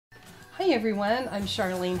Hi everyone, I'm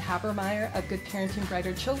Charlene Habermeyer of Good Parenting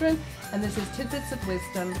Brighter Children, and this is Tidbits of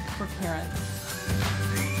Wisdom for Parents.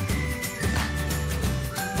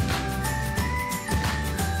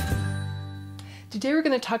 Today we're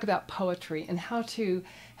going to talk about poetry and how to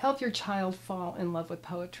help your child fall in love with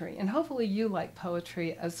poetry, and hopefully you like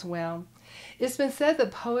poetry as well. It's been said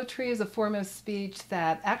that poetry is a form of speech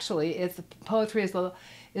that poetry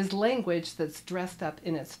is language that's dressed up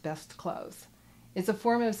in its best clothes. It's a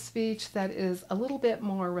form of speech that is a little bit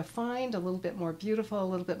more refined, a little bit more beautiful, a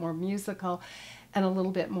little bit more musical, and a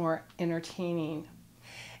little bit more entertaining.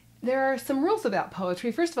 There are some rules about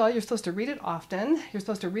poetry. First of all, you're supposed to read it often. You're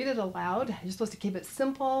supposed to read it aloud. You're supposed to keep it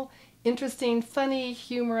simple, interesting, funny,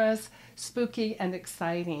 humorous, spooky, and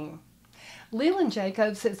exciting. Leland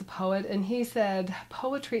Jacobs is a poet, and he said,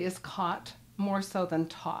 "Poetry is caught more so than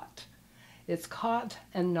taught. It's caught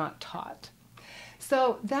and not taught."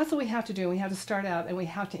 So that's what we have to do. We have to start out and we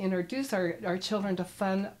have to introduce our children to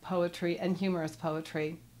fun poetry and humorous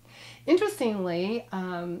poetry. Interestingly,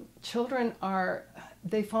 children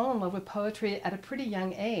they fall in love with poetry at a pretty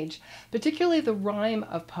young age, particularly the rhyme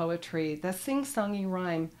of poetry, the sing-songy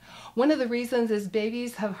rhyme. One of the reasons is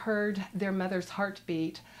babies have heard their mother's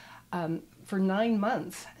heartbeat for 9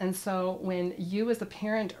 months. And so when you as a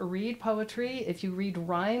parent read poetry, if you read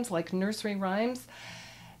rhymes like nursery rhymes,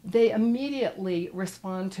 they immediately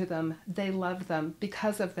respond to them. They love them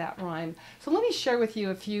because of that rhyme. So let me share with you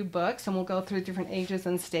a few books, and we'll go through different ages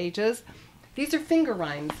and stages. These are finger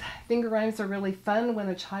rhymes. Finger rhymes are really fun when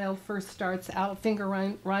a child first starts out. Finger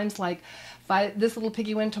rhymes like, "This little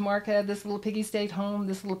piggy went to market, this little piggy stayed home,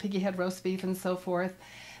 this little piggy had roast beef," and so forth.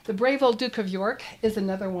 The Brave Old Duke of York is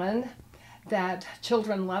another one that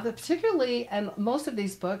children love, particularly, and most of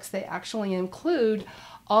these books, they actually include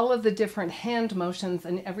all of the different hand motions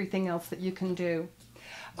and everything else that you can do.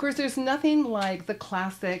 Of course, there's nothing like the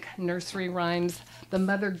classic nursery rhymes, the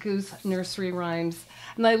Mother Goose nursery rhymes.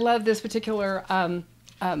 And I love this particular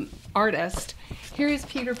artist. Here is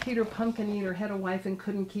Peter, Peter, pumpkin eater, had a wife and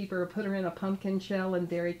couldn't keep her, put her in a pumpkin shell, and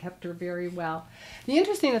there he kept her very well. The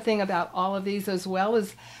interesting thing about all of these as well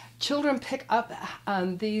is children pick up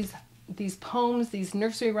these poems, these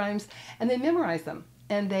nursery rhymes, and they memorize them.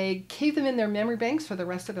 And they keep them in their memory banks for the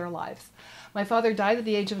rest of their lives. My father died at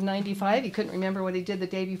the age of 95. He couldn't remember what he did the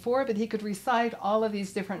day before, but he could recite all of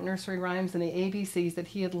these different nursery rhymes and the ABCs that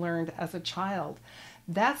he had learned as a child.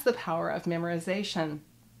 That's the power of memorization.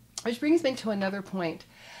 Which brings me to another point.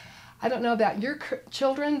 I don't know about your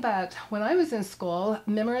children, but when I was in school,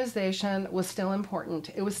 memorization was still important.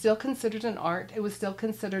 It was still considered an art. It was still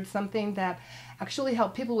considered something that actually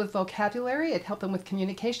helped people with vocabulary. It helped them with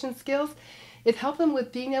communication skills. It helped them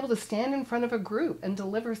with being able to stand in front of a group and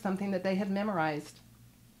deliver something that they had memorized.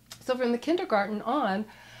 So from the kindergarten on,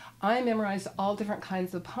 I memorized all different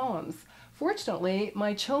kinds of poems. Fortunately,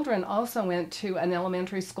 my children also went to an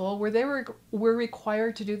elementary school where they were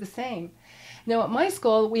required to do the same. Now at my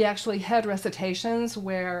school, we actually had recitations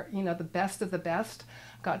where, the best of the best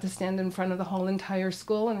got to stand in front of the whole entire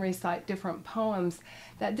school and recite different poems.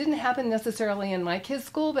 That didn't happen necessarily in my kids'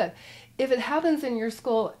 school, but if it happens in your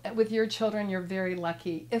school with your children, you're very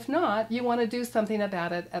lucky. If not, you want to do something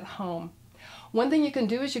about it at home. One thing you can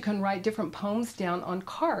do is you can write different poems down on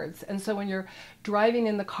cards. And so when you're driving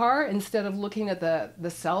in the car, instead of looking at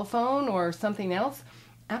the cell phone or something else,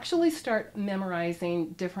 actually start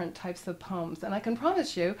memorizing different types of poems. And I can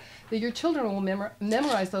promise you that your children will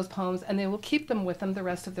memorize those poems and they will keep them with them the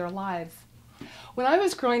rest of their lives. When I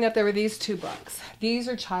was growing up, there were these two books. These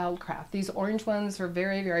are childcraft. These orange ones are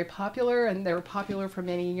very, very popular, and they were popular for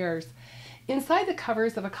many years. Inside the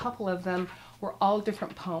covers of a couple of them were all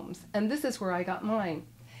different poems, and this is where I got mine.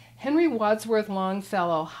 Henry Wadsworth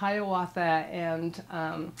Longfellow, Hiawatha, and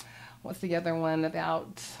what's the other one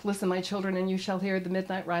about, "Listen, my children, and you shall hear the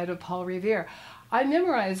midnight ride of Paul Revere." I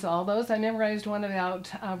memorized all those. I memorized one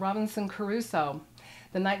about Robinson Crusoe.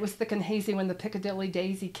 "The night was thick and hazy when the Piccadilly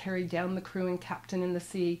Daisy carried down the crew and captain in the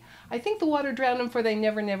sea. I think the water drowned them, for they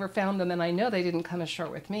never, never found them, and I know they didn't come ashore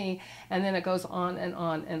with me." And then it goes on and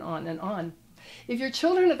on and on and on. If your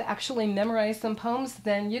children have actually memorized some poems,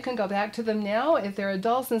 then you can go back to them now if they're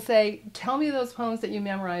adults and say, "Tell me those poems that you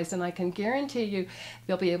memorized," and I can guarantee you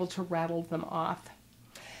they'll be able to rattle them off.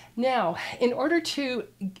 Now, in order to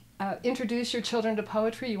introduce your children to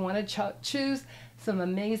poetry, you want to choose some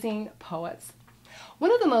amazing poets.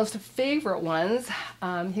 One of the most favorite ones,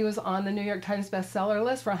 he was on the New York Times bestseller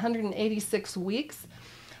list for 186 weeks.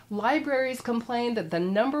 Libraries complain that the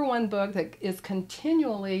 #1 book that is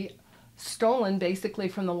continually stolen basically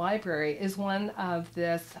from the library is one of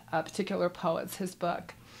this particular poet's, his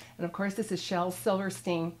book. And of course, this is Shel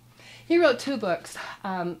Silverstein. He wrote 2 books,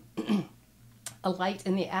 A Light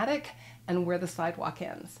in the Attic and Where the Sidewalk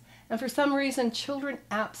Ends. And for some reason, children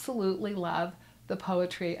absolutely love the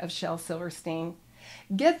poetry of Shel Silverstein.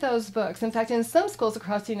 Get those books. In fact, in some schools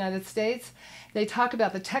across the United States, they talk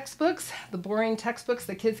about the textbooks, the boring textbooks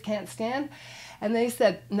the kids can't stand. And they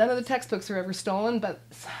said none of the textbooks are ever stolen, but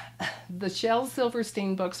the Shel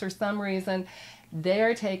Silverstein books, for some reason, they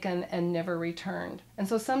are taken and never returned. And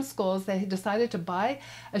so some schools, they decided to buy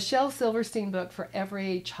a Shel Silverstein book for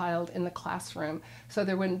every child in the classroom so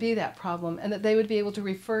there wouldn't be that problem and that they would be able to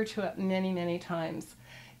refer to it many, many times.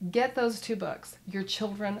 Get those 2 books. Your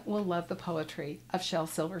children will love the poetry of Shel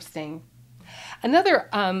Silverstein. Another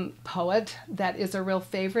poet that is a real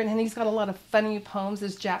favorite, and he's got a lot of funny poems,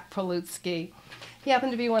 is Jack Prelutsky. He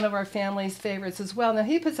happened to be one of our family's favorites as well. Now,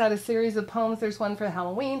 he puts out a series of poems. There's one for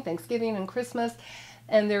Halloween, Thanksgiving, and Christmas,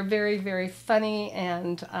 and they're very, very funny,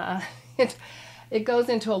 and it goes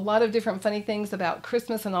into a lot of different funny things about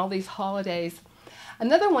Christmas and all these holidays.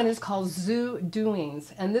 Another one is called Zoo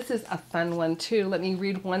Doings, and this is a fun one too. Let me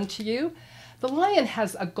read one to you. The lion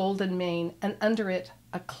has a golden mane, and under it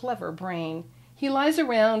a clever brain. He lies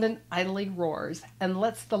around and idly roars, and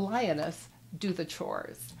lets the lioness do the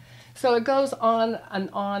chores. So it goes on and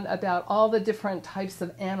on about all the different types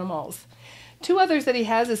of animals. 2 others that he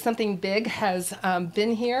has is Something Big Has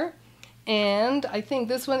Been Here. And I think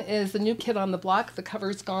this one is The New Kid on the Block. The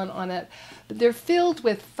cover's gone on it. But they're filled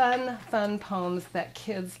with fun poems that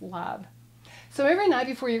kids love. So every night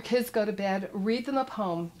before your kids go to bed, read them a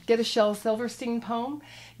poem. Get a Shel Silverstein poem.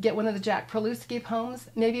 Get one of the Jack Prelutsky poems.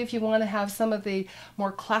 Maybe if you want to have some of the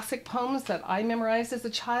more classic poems that I memorized as a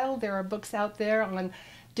child, there are books out there on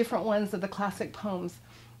different ones of the classic poems.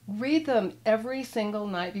 Read them every single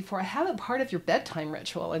night before. Have it part of your bedtime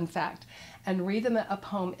ritual, in fact, and read them a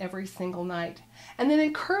poem every single night. And then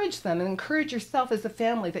encourage them and encourage yourself as a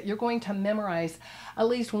family that you're going to memorize at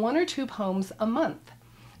least 1 or 2 poems a month.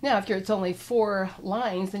 Now, if it's only 4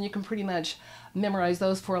 lines, then you can pretty much memorize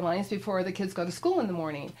those 4 lines before the kids go to school in the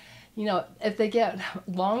morning. You know, if they get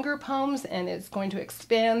longer poems and it's going to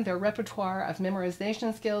expand their repertoire of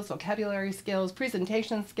memorization skills, vocabulary skills,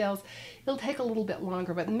 presentation skills, it'll take a little bit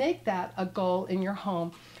longer, but make that a goal in your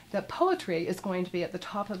home that poetry is going to be at the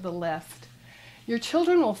top of the list. Your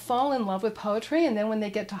children will fall in love with poetry, and then when they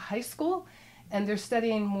get to high school and they're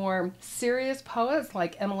studying more serious poets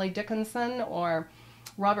like Emily Dickinson or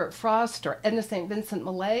Robert Frost or Edna St. Vincent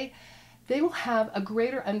Millay, they will have a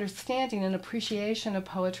greater understanding and appreciation of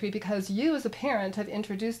poetry because you as a parent have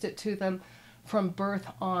introduced it to them from birth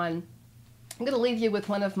on. I'm going to leave you with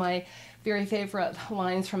one of my very favorite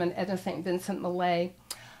lines from an Edna St. Vincent Millay.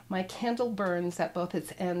 My candle burns at both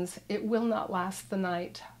its ends. It will not last the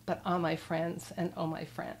night, but ah, my friends and oh, my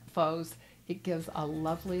foes, it gives a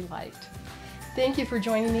lovely light. Thank you for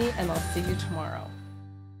joining me, and I'll see you tomorrow.